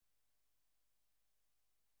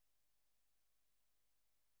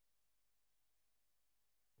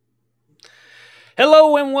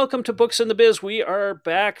Hello and welcome to Books in the Biz. We are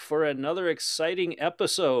back for another exciting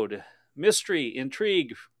episode. Mystery,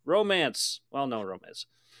 intrigue, romance. Well, no romance.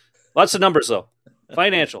 Lots of numbers though.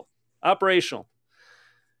 Financial, operational.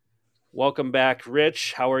 Welcome back,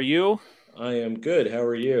 Rich. How are you? I am good. How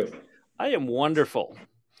are you? I am wonderful.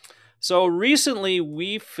 So recently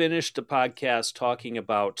we finished a podcast talking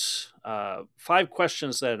about 5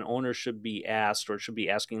 questions that an owner should be asked or should be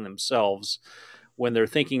asking themselves when they're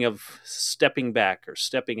thinking of stepping back or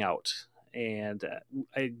stepping out. And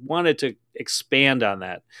I wanted to expand on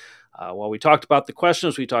that. While we talked about the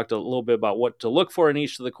questions, we talked a little bit about what to look for in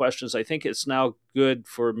each of the questions. I think it's now good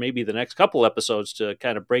for maybe the next couple episodes to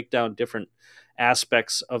kind of break down different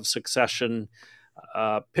aspects of succession,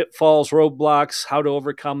 pitfalls, roadblocks, how to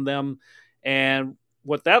overcome them. And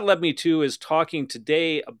what that led me to is talking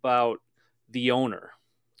today about the owner,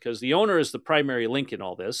 because the owner is the primary link in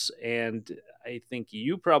all this. And I think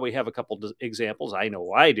you probably have a couple examples, I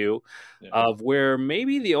know I do, Yeah. of where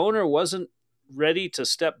maybe the owner wasn't ready to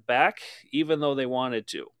step back, even though they wanted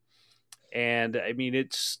to. And I mean,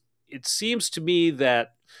 it seems to me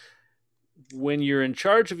that when you're in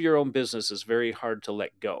charge of your own business, it's very hard to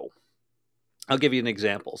let go. I'll give you an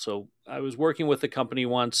example. So I was working with a company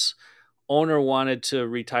once. Owner wanted to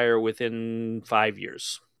retire within 5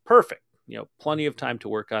 years. Perfect. Plenty of time to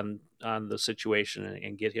work on the situation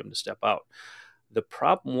and get him to step out. The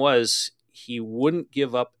problem was he wouldn't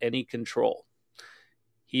give up any control.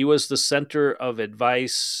 He was the center of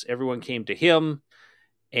advice. Everyone came to him,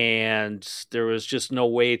 and there was just no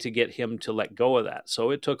way to get him to let go of that.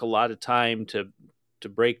 So it took a lot of time to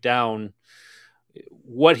break down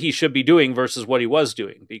what he should be doing versus what he was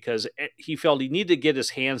doing, because he felt he needed to get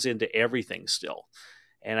his hands into everything still.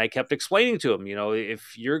 And I kept explaining to him,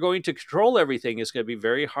 if you're going to control everything, it's going to be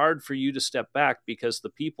very hard for you to step back because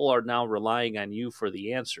the people are now relying on you for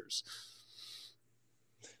the answers.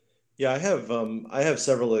 Yeah, I have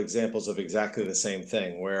several examples of exactly the same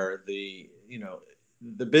thing where the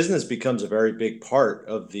business becomes a very big part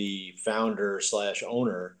of the founder slash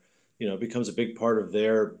owner, becomes a big part of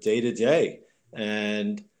their day to day.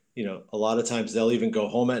 And, a lot of times they'll even go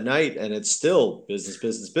home at night and it's still business,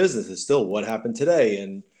 business, business. It's still what happened today.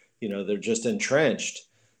 And, they're just entrenched.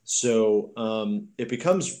 So it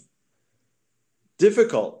becomes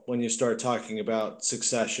difficult when you start talking about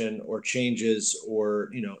succession or changes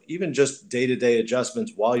or even just day-to-day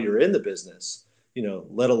adjustments while you're in the business,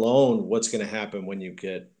 let alone what's going to happen when you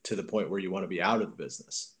get to the point where you want to be out of the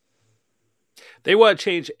business. They want to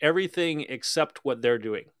change everything except what they're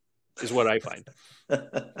doing, is what I find.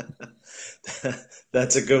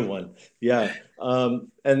 That's a good one. Yeah.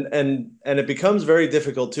 And it becomes very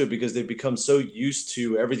difficult too because they become so used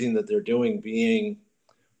to everything that they're doing being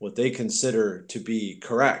what they consider to be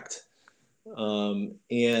correct.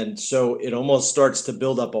 And so it almost starts to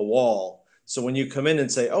build up a wall. So when you come in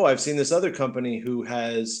and say, "Oh, I've seen this other company who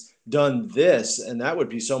has done this, and that would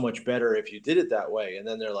be so much better if you did it that way," and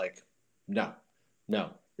then they're like, "No,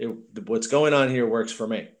 no, what's going on here works for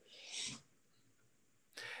me."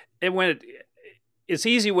 And it's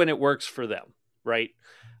easy when it works for them, right?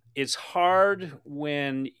 It's hard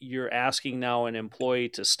when you're asking now an employee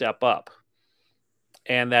to step up,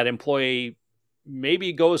 and that employee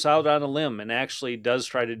maybe goes out on a limb and actually does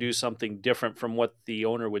try to do something different from what the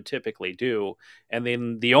owner would typically do. And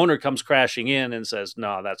then the owner comes crashing in and says,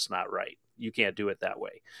 "No, that's not right. You can't do it that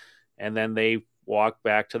way." And then they walk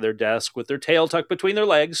back to their desk with their tail tucked between their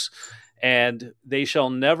legs, and they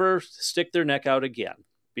shall never stick their neck out again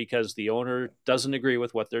because the owner doesn't agree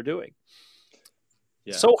with what they're doing.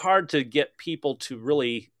 Yeah. So hard to get people to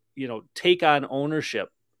really, take on ownership.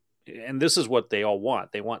 And this is what they all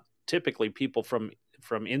want. They want typically people from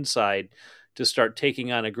inside to start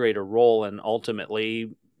taking on a greater role, and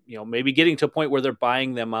ultimately, maybe getting to a point where they're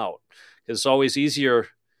buying them out. Because it's always easier,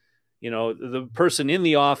 the person in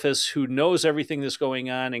the office who knows everything that's going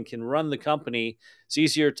on and can run the company. It's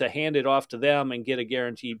easier to hand it off to them and get a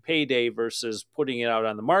guaranteed payday versus putting it out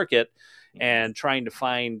on the market and trying to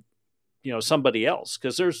find, somebody else,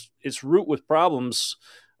 because it's root with problems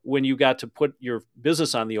when you got to put your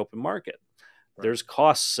business on the open market. Right. There's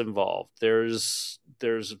costs involved. There's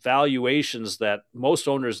valuations that most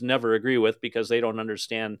owners never agree with because they don't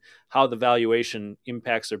understand how the valuation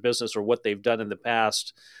impacts their business or what they've done in the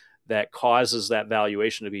past that causes that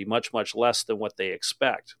valuation to be much, much less than what they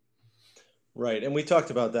expect. Right. And we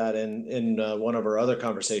talked about that in one of our other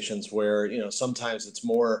conversations where, sometimes it's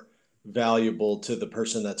more valuable to the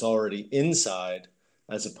person that's already inside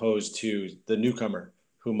as opposed to the newcomer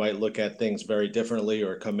who might look at things very differently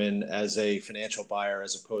or come in as a financial buyer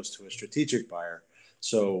as opposed to a strategic buyer.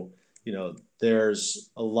 So, there's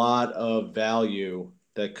a lot of value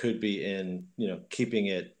that could be in, keeping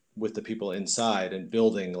it with the people inside and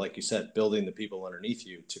building, like you said, building the people underneath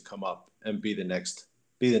you to come up and be the next,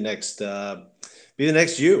 be the next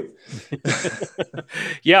you.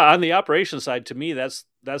 Yeah, on the operations side, to me, that's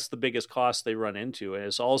the biggest cost they run into, and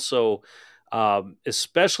it's also,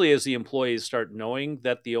 especially as the employees start knowing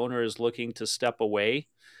that the owner is looking to step away,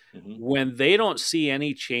 Hmm. when they don't see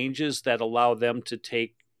any changes that allow them to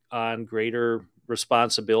take on greater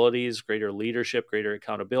responsibilities, greater leadership, greater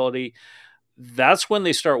accountability, that's when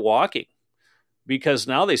they start walking, because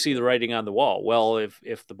now they see the writing on the wall. Well,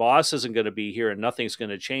 if the boss isn't going to be here and nothing's going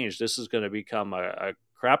to change, this is going to become a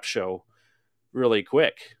crap show really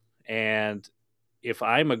quick. And if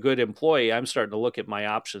I'm a good employee, I'm starting to look at my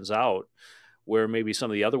options out where maybe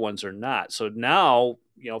some of the other ones are not. So now,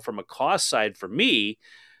 from a cost side for me,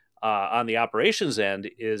 on the operations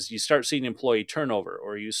end, is you start seeing employee turnover,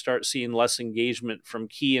 or you start seeing less engagement from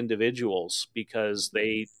key individuals because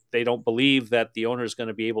they don't believe that the owner is going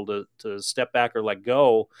to be able to step back or let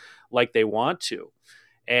go like they want to.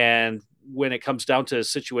 And when it comes down to a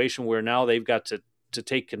situation where now they've got to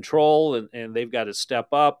take control, and they've got to step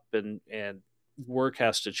up, and work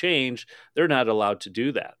has to change, they're not allowed to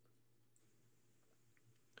do that.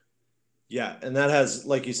 Yeah, and that has,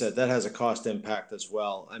 like you said, that has a cost impact as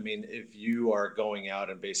well. I mean, if you are going out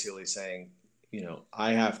and basically saying,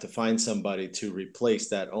 I have to find somebody to replace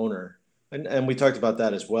that owner, and we talked about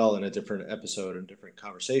that as well in a different episode and different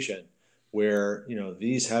conversation, where,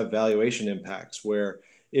 these have valuation impacts, where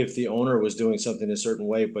if the owner was doing something a certain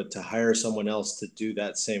way, but to hire someone else to do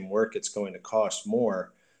that same work, it's going to cost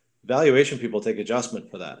more. Valuation people take adjustment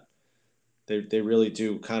for that. They really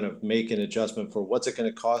do kind of make an adjustment for what's it going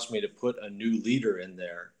to cost me to put a new leader in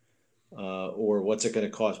there, or what's it going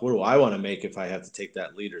to cost? What do I want to make if I have to take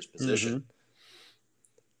that leader's position?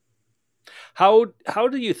 Mm-hmm. How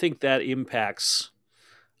do you think that impacts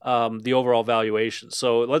the overall valuation?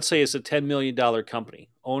 So let's say it's a $10 million company.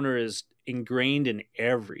 Owner is ingrained in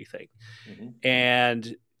everything, Hmm.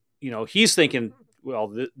 and he's thinking,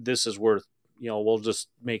 well, this is worth. We'll just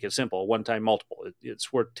make it simple, one time multiple.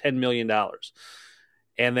 It's worth $10 million,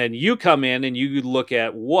 and then you come in and you look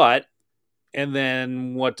at what, and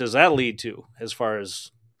then what does that lead to as far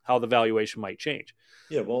as how the valuation might change?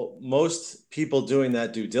 Yeah, well, most people doing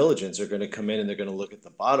that due diligence are going to come in and they're going to look at the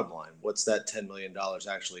bottom line. What's that $10 million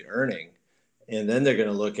actually earning? And then they're going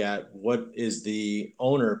to look at what is the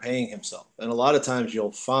owner paying himself. And a lot of times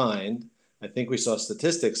you'll find, I think we saw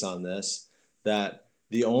statistics on this, that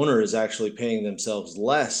the owner is actually paying themselves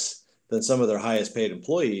less than some of their highest paid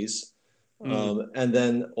employees. Mm. And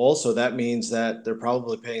then also that means that they're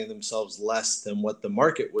probably paying themselves less than what the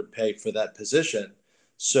market would pay for that position.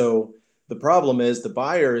 So the problem is the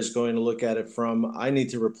buyer is going to look at it from, I need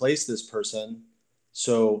to replace this person.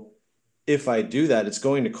 So if I do that, it's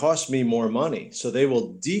going to cost me more money. So they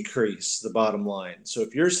will decrease the bottom line. So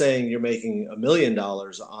if you're saying you're making $1 million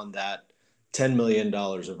on that $10 million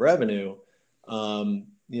of revenue, um,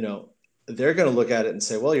 you know, they're going to look at it and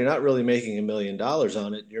say, well, you're not really making $1 million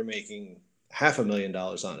on it. You're making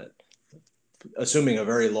 $500,000 on it, assuming a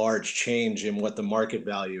very large change in what the market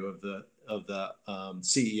value of the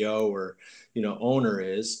CEO or owner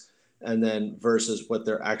is, and then versus what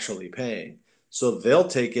they're actually paying. So they'll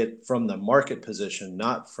take it from the market position,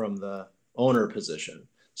 not from the owner position.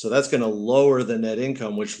 So that's going to lower the net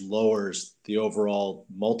income, which lowers the overall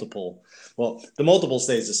multiple. Well, the multiple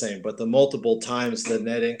stays the same, but the multiple times the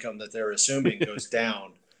net income that they're assuming goes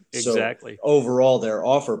down. So Exactly. overall, their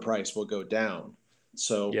offer price will go down.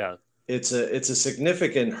 So Yeah. it's a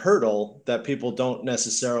significant hurdle that people don't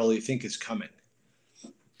necessarily think is coming.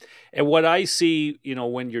 And what I see,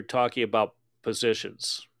 when you're talking about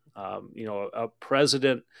positions, a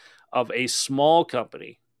president of a small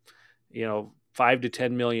company, 5 to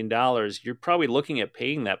 $10 million, you're probably looking at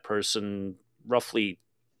paying that person roughly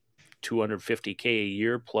 250K a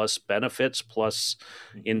year plus benefits plus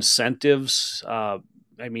Mm-hmm. incentives.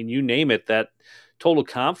 I mean, you name it. That total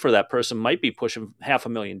comp for that person might be pushing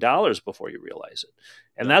 $500,000 before you realize it,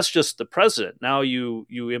 and Yep. that's just the president. Now you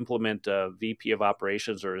implement a VP of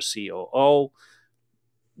operations or a COO.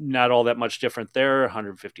 Not all that much different there.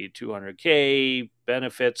 150 to 200K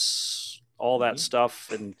benefits, all that Mm-hmm.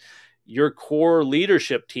 stuff, and your core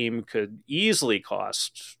leadership team could easily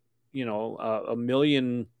cost $1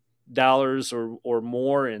 million or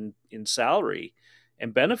more in salary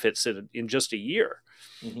and benefits in just a year.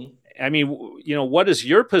 Mm-hmm. I mean, what is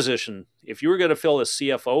your position if you were going to fill a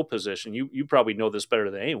CFO position? You probably know this better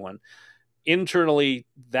than anyone. Internally,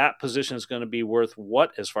 that position is going to be worth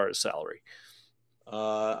what as far as salary?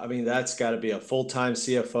 I mean, that's got to be a full-time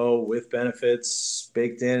CFO with benefits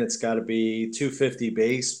baked in. It's got to be 250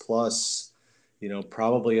 base plus,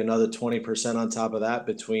 probably another 20% on top of that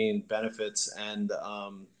between benefits and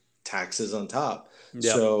taxes on top. Yep.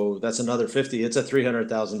 So that's another 50. It's a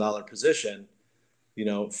 $300,000 position,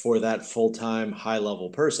 for that full-time high-level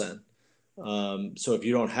person. So if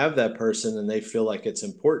you don't have that person and they feel like it's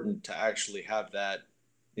important to actually have that,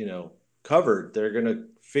 you know, covered, they're going to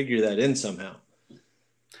figure that in somehow.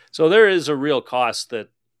 So there is a real cost that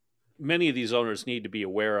many of these owners need to be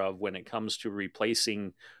aware of when it comes to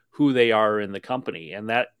replacing who they are in the company. And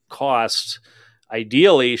that cost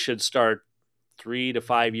ideally should start 3 to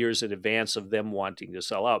 5 years in advance of them wanting to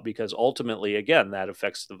sell out, because ultimately, again, that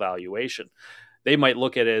affects the valuation. They might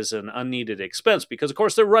look at it as an unneeded expense because, of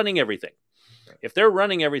course, they're running everything. If they're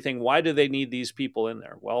running everything, why do they need these people in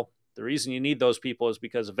there? Well, the reason you need those people is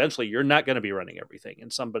because eventually you're not going to be running everything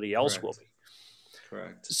and somebody else will Correct. be.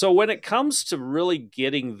 Correct. So when it comes to really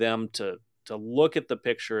getting them to look at the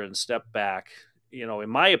picture and step back, in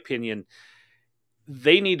my opinion,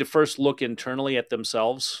 they need to first look internally at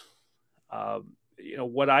themselves.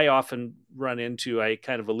 What I often run into, I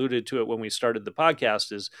kind of alluded to it when we started the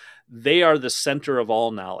podcast, is they are the center of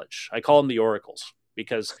all knowledge. I call them the oracles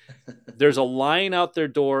because there's a line out their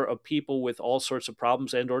door of people with all sorts of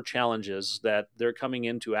problems and or challenges that they're coming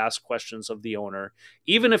in to ask questions of the owner.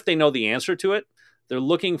 Even if they know the answer to it, they're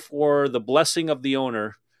looking for the blessing of the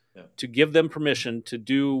owner Yeah. to give them permission to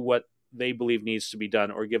do what they believe needs to be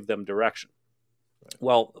done or give them direction. Right.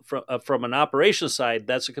 Well, from an operations side,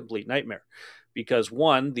 that's a complete nightmare because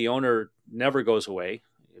one, the owner never goes away.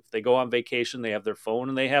 If they go on vacation, they have their phone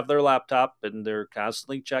and they have their laptop and they're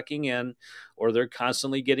constantly checking in or they're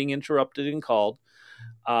constantly getting interrupted and called.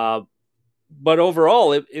 But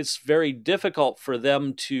overall, it's very difficult for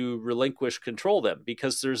them to relinquish control them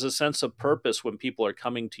because there's a sense of purpose when people are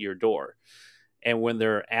coming to your door and when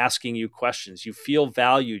they're asking you questions. You feel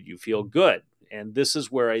valued, you feel good. And this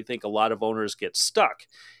is where I think a lot of owners get stuck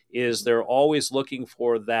is they're always looking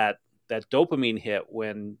for that dopamine hit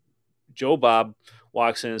when Joe Bob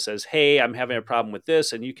walks in and says, "Hey, I'm having a problem with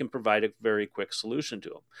this," and you can provide a very quick solution to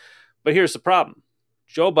them. But here's the problem.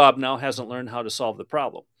 Joe Bob now hasn't learned how to solve the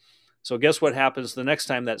problem. So guess what happens the next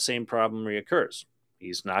time that same problem reoccurs?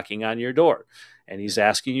 He's knocking on your door and he's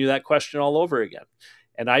asking you that question all over again.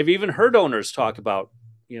 And I've even heard owners talk about,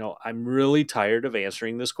 I'm really tired of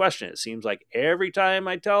answering this question. It seems like every time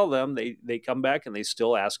I tell them, they come back and they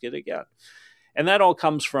still ask it again. And that all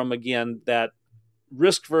comes from, again, that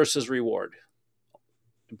risk versus reward.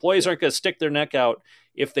 Employees aren't going to stick their neck out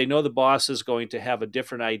if they know the boss is going to have a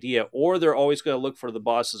different idea, or they're always going to look for the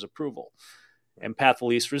boss's approval. And path of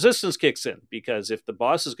least resistance kicks in because if the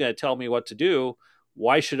boss is going to tell me what to do,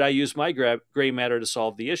 why should I use my gray matter to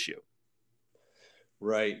solve the issue?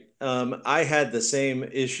 Right. I had the same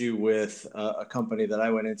issue with a company that I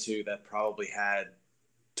went into that probably had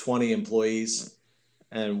 20 employees,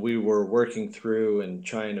 and we were working through and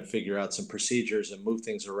trying to figure out some procedures and move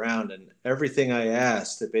things around. And everything I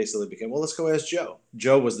asked, it basically became, well, let's go ask Joe.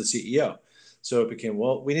 Joe was the CEO. So it became,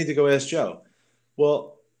 well, we need to go ask Joe.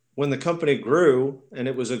 Well, when the company grew and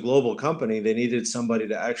it was a global company, they needed somebody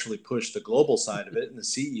to actually push the global side of it. And the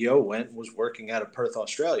CEO went and was working out of Perth,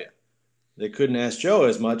 Australia. They couldn't ask Joe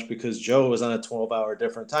as much because Joe was on a 12-hour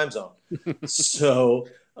different time zone. So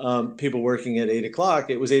people working at 8 o'clock,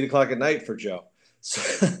 it was 8 o'clock at night for Joe.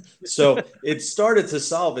 So it started to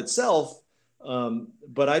solve itself.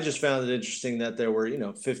 But I just found it interesting that there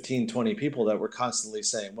were, 15, 20 people that were constantly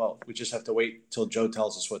saying, well, we just have to wait till Joe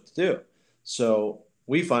tells us what to do. So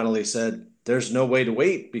we finally said, there's no way to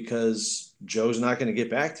wait because Joe's not going to get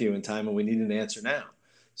back to you in time and we need an answer now.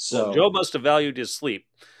 Well, Joe So must have valued his sleep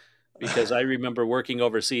because I remember working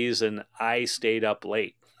overseas and I stayed up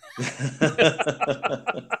late.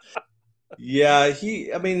 yeah,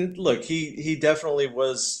 I mean, look, he definitely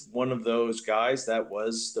was one of those guys that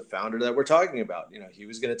was the founder that we're talking about. He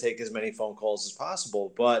was going to take as many phone calls as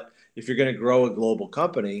possible, but if you're going to grow a global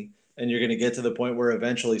company and you're going to get to the point where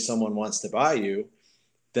eventually someone wants to buy you,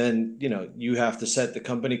 then, you have to set the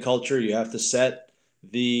company culture, you have to set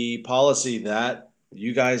the policy that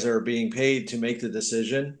you guys are being paid to make the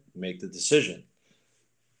decision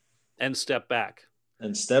And step back.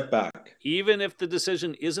 and step back. Even if the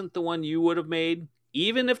decision isn't the one you would have made,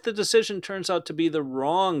 even if the decision turns out to be the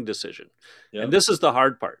wrong decision. Yep. And this is the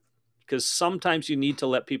hard part because sometimes you need to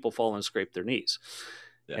let people fall and scrape their knees.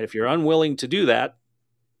 Yeah. And if you're unwilling to do that,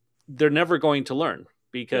 they're never going to learn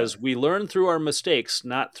because we learn through our mistakes,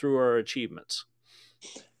 not through our achievements.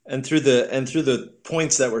 and through the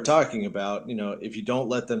points that we're talking about, if you don't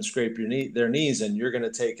let them scrape their knees, and you're going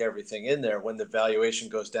to take everything in there, when the valuation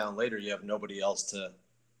goes down later, you have nobody else to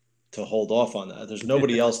hold off on that. There's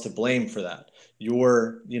nobody else to blame for that.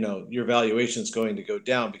 Your valuation is going to go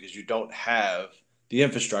down because you don't have the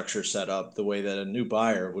infrastructure set up the way that a new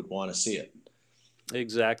buyer would want to see it.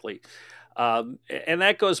 Exactly. And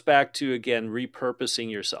that goes back to, again, repurposing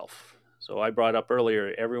yourself. So I brought up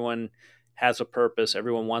earlier, everyone has a purpose.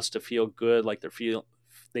 Everyone wants to feel good, like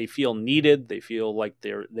they feel needed. They feel like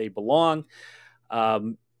they belong.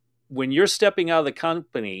 When you're stepping out of the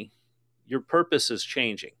company, your purpose is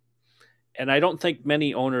changing. And I don't think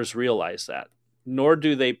many owners realize that, nor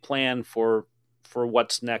do they plan for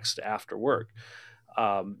what's next after work.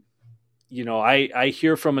 Um, I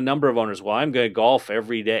hear from a number of owners, well, I'm going to golf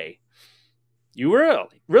every day. You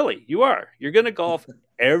really, you are. You're going to golf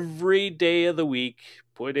every day of the week,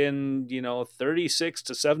 put in, 36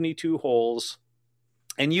 to 72 holes,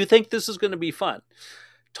 and you think this is going to be fun.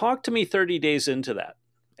 Talk to me 30 days into that.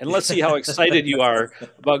 And let's see how excited you are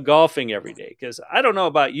about golfing every day. Because I don't know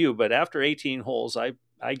about you, but after 18 holes, I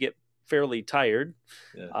get fairly tired.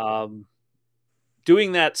 Yeah.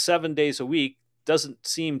 Doing that 7 days a week doesn't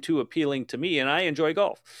seem too appealing to me, and I enjoy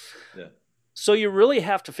golf. Yeah. So you really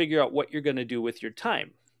have to figure out what you're going to do with your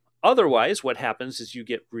time. Otherwise, what happens is you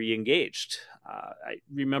get re-engaged. I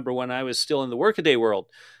remember when I was still in the workaday world,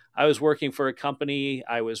 I was working for a company.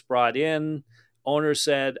 I was brought in. Owner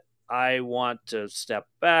said, I want to step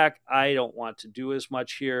back. I don't want to do as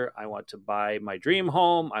much here. I want to buy my dream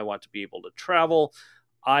home. I want to be able to travel.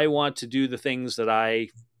 I want to do the things that I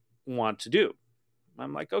want to do.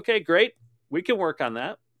 I'm like, okay, great. We can work on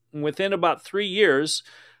that. And within about 3 years,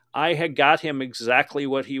 I had got him exactly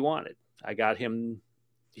what he wanted. He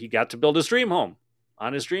got to build his dream home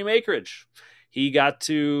on his dream acreage. He got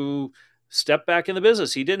to step back in the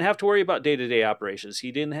business. He didn't have to worry about day-to-day operations.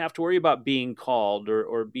 He didn't have to worry about being called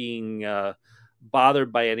or being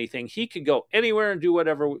bothered by anything. He could go anywhere and do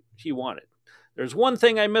whatever he wanted. There's one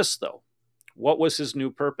thing I missed, though. What was his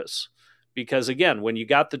new purpose? Because again, when you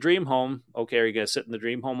got the dream home, okay, are you going to sit in the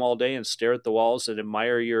dream home all day and stare at the walls and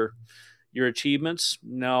admire your achievements?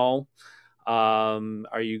 No.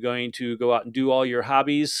 Are you going to go out and do all your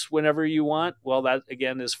hobbies whenever you want? Well, that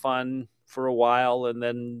again is fun for a while, and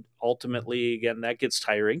then ultimately, again, that gets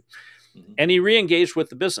tiring. Mm-hmm. And he re-engaged with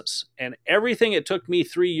the business. And everything it took me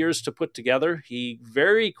 3 years to put together, he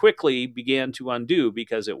very quickly began to undo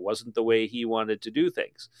because it wasn't the way he wanted to do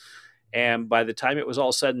things. And by the time it was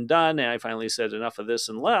all said and done, and I finally said enough of this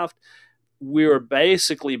and left, we were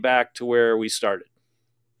basically back to where we started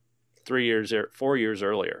 4 years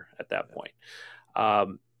earlier at that point.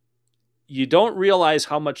 You don't realize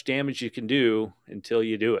how much damage you can do until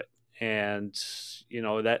you do it. And,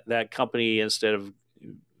 that company, instead of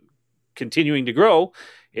continuing to grow,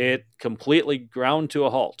 it completely ground to a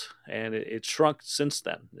halt. And it shrunk since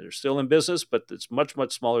then. They're still in business, but it's much,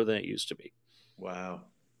 much smaller than it used to be. Wow.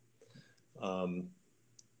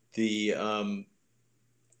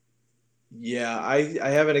 Yeah, I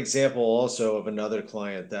have an example also of another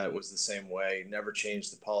client that was the same way, never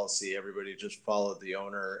changed the policy. Everybody just followed the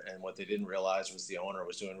owner. And what they didn't realize was the owner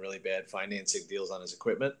was doing really bad financing deals on his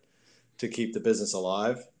equipment to keep the business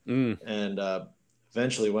alive. And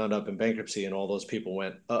eventually wound up in bankruptcy. And all those people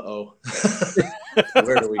went, uh-oh,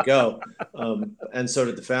 where do we go? And so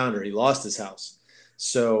did the founder. He lost his house.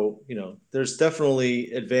 So, there's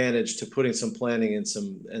definitely advantage to putting some planning and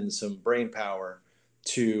some brain power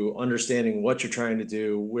to understanding what you're trying to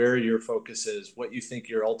do, where your focus is, what you think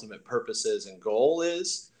your ultimate purpose is and goal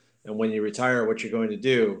is, and when you retire, what you're going to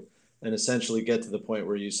do, and essentially get to the point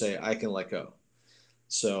where you say, I can let go.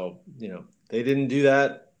 So, they didn't do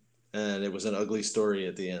that, and it was an ugly story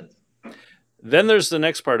at the end. Then there's the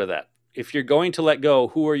next part of that. If you're going to let go,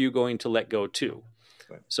 who are you going to let go to?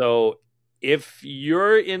 Right. So if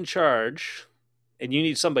you're in charge and you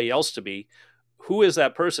need somebody else to be, who is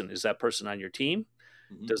that person? Is that person on your team?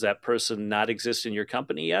 Mm-hmm. Does that person not exist in your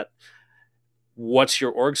company yet? What's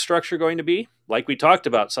your org structure going to be? Like we talked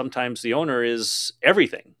about, sometimes the owner is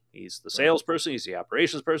everything. He's the salesperson, he's the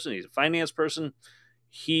operations person, he's a finance person.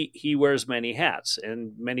 He wears many hats,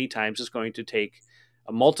 and many times it's going to take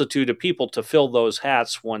a multitude of people to fill those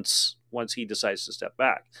hats once he decides to step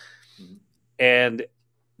back. Mm-hmm. And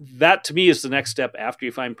that to me is the next step after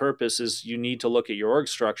you find purpose, is you need to look at your org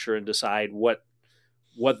structure and decide what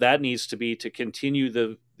that needs to be to continue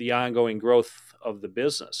the ongoing growth of the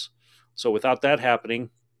business. So without that happening,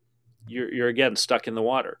 you're again stuck in the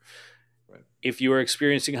water. Right. If you are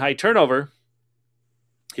experiencing high turnover,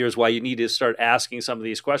 Here's why you need to start asking some of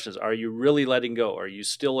these questions. Are you really letting go? Are you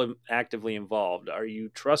still actively involved? Are you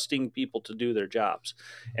trusting people to do their jobs?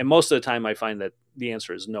 And most of the time I find that the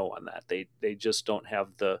answer is no on that. They just don't have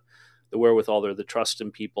the wherewithal or the trust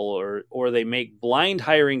in people, or they make blind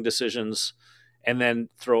hiring decisions and then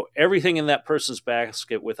throw everything in that person's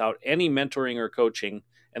basket without any mentoring or coaching,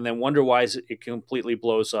 and then wonder why it completely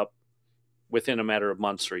blows up within a matter of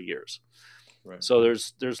months or years. Right. So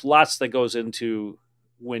there's lots that goes into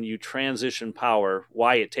when you transition power,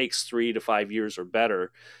 why it takes 3 to 5 years or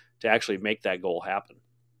better to actually make that goal happen.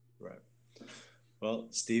 Right. Well,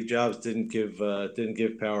 Steve Jobs didn't give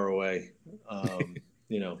power away,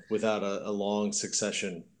 without a long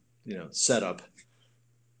succession, setup.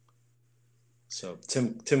 So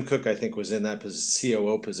Tim Cook, I think, was in that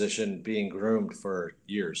COO position, being groomed for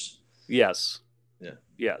years. Yes. Yeah.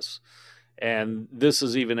 Yes. And this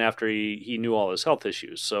is even after he knew all his health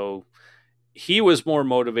issues. So he was more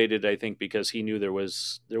motivated, I think, because he knew there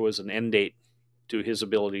was an end date to his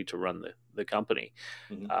ability to run the company.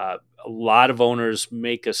 Mm-hmm. A lot of owners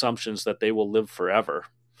make assumptions that they will live forever.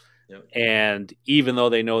 Yep. And even though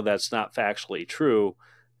they know that's not factually true,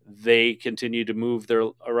 they continue to move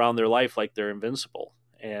around their life like they're invincible.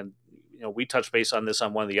 And we touched base on this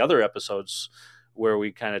on one of the other episodes where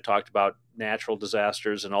we kind of talked about natural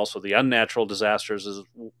disasters and also the unnatural disasters. Is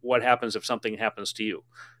what happens if something happens to you?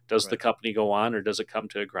 Does the company go on, or does it come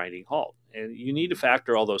to a grinding halt? And you need to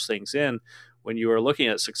factor all those things in when you are looking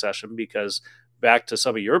at succession, because back to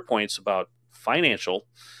some of your points about financial,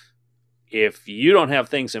 if you don't have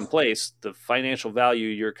things in place, the financial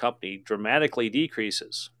value of your company dramatically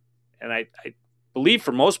decreases. And I believe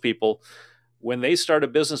for most people, when they start a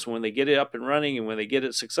business, when they get it up and running and when they get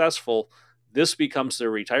it successful, this becomes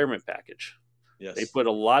their retirement package. Yes. They put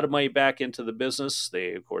a lot of money back into the business.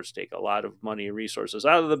 They, of course, take a lot of money and resources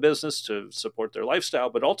out of the business to support their lifestyle.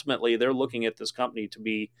 But ultimately, they're looking at this company to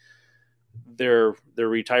be their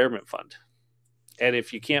retirement fund. And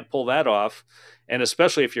if you can't pull that off, and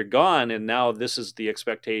especially if you're gone, and now this is the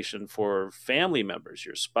expectation for family members,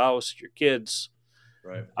 your spouse, your kids,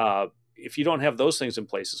 right? If you don't have those things in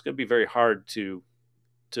place, it's going to be very hard to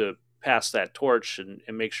pass that torch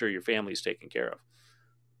and make sure your family's taken care of.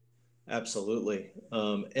 Absolutely.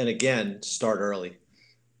 And again, start early.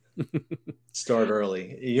 Start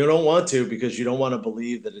early. You don't want to, because you don't want to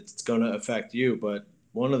believe that it's going to affect you, but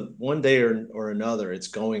one day or another, it's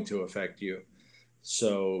going to affect you.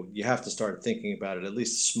 So you have to start thinking about it, at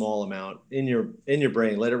least a small amount in your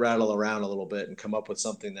brain. Let it rattle around a little bit and come up with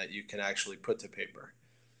something that you can actually put to paper.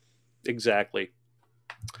 Exactly.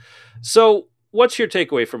 So what's your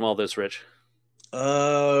takeaway from all this, Rich?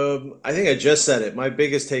 I think I just said it. My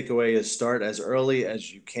biggest takeaway is start as early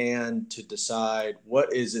as you can to decide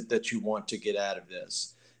what is it that you want to get out of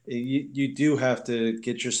this. You do have to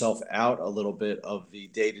get yourself out a little bit of the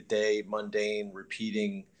day-to-day mundane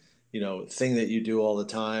repeating, thing that you do all the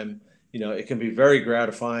time. It can be very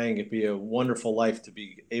gratifying. It'd be a wonderful life to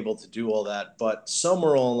be able to do all that. But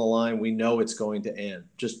somewhere along the line, we know it's going to end.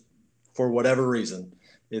 Just for whatever reason,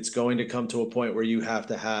 it's going to come to a point where you have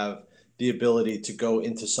to have the ability to go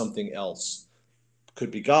into something else.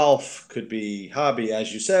 Could be golf, could be hobby,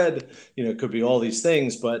 as you said, could be all these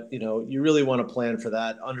things, but you really want to plan for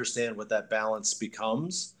that, understand what that balance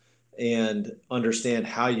becomes, and understand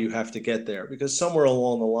how you have to get there, because somewhere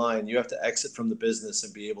along the line you have to exit from the business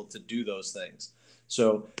and be able to do those things.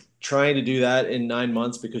 So trying to do that in 9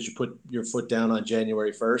 months because you put your foot down on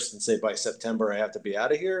January 1st and say by September I have to be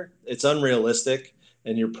out of here, it's unrealistic.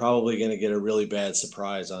 And you're probably going to get a really bad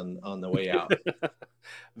surprise on the way out.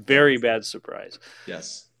 Very bad surprise.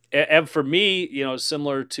 Yes. And for me,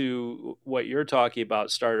 similar to what you're talking about,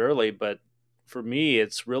 start early, but for me,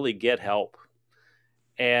 it's really get help.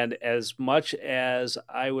 And as much as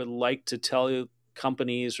I would like to tell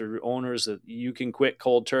companies or owners that you can quit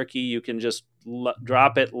cold turkey, you can just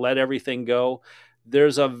drop it, let everything go,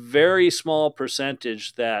 there's a very small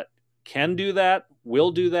percentage that can do that, will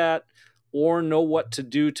do that, or know what to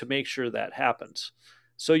do to make sure that happens.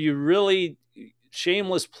 So you really,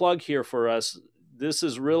 shameless plug here for us, this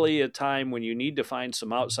is really a time when you need to find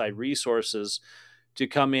some outside resources to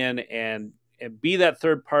come in and be that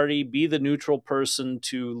third party, be the neutral person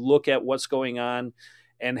to look at what's going on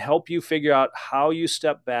and help you figure out how you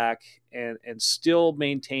step back and still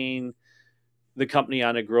maintain the company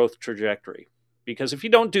on a growth trajectory. Because if you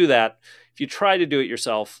don't do that, if you try to do it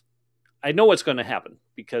yourself, I know what's going to happen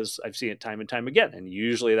because I've seen it time and time again. And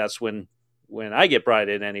usually that's when I get brought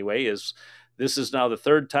in anyway, is this is now the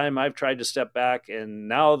third time I've tried to step back, and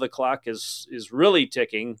now the clock is really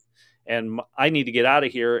ticking and I need to get out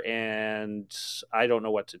of here and I don't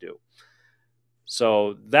know what to do.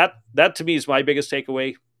 So that to me is my biggest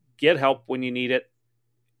takeaway. Get help when you need it.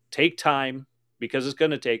 Take time, because it's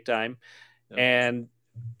going to take time. Yeah. And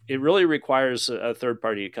it really requires a third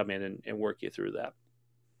party to come in and work you through that.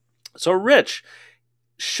 So, Rich,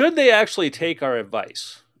 should they actually take our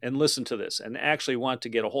advice and listen to this and actually want to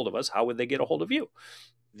get a hold of us, how would they get a hold of you?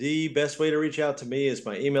 The best way to reach out to me is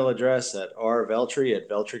my email address at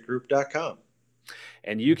rveltri@veltrigroup.com.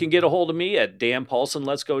 And you can get a hold of me at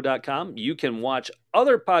danpaulsonletsgo.com. You can watch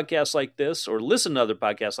other podcasts like this or listen to other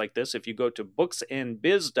podcasts like this if you go to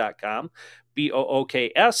booksandbiz.com,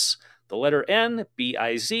 BOOKS, the letter N,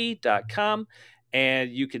 BIZ.com.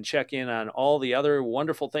 And you can check in on all the other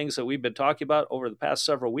wonderful things that we've been talking about over the past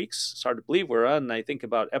several weeks. It's hard to believe we're on, I think,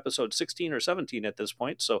 about episode 16 or 17 at this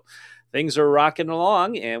point. So things are rocking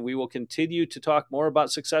along, and we will continue to talk more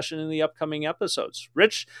about succession in the upcoming episodes.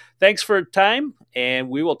 Rich, thanks for your time, and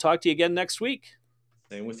we will talk to you again next week.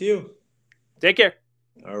 Same with you. Take care.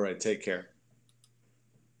 All right. Take care.